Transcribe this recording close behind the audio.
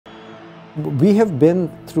We have been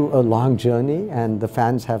through a long journey, and the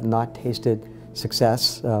fans have not tasted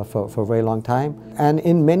success for a very long time. And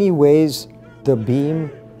in many ways, the beam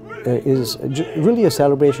is really a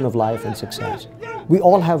celebration of life and success. We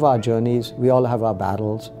all have our journeys, we all have our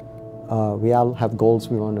battles, we all have goals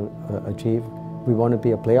we want to achieve. We want to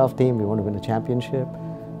be a playoff team, we want to win a championship.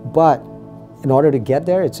 But in order to get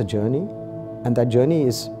there, it's a journey, and that journey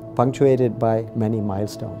is punctuated by many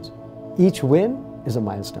milestones. Each win is a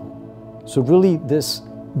milestone. So really, this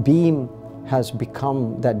beam has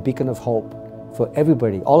become that beacon of hope for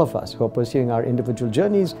everybody, all of us who are pursuing our individual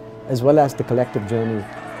journeys, as well as the collective journey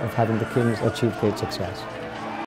of having the Kings achieve great success.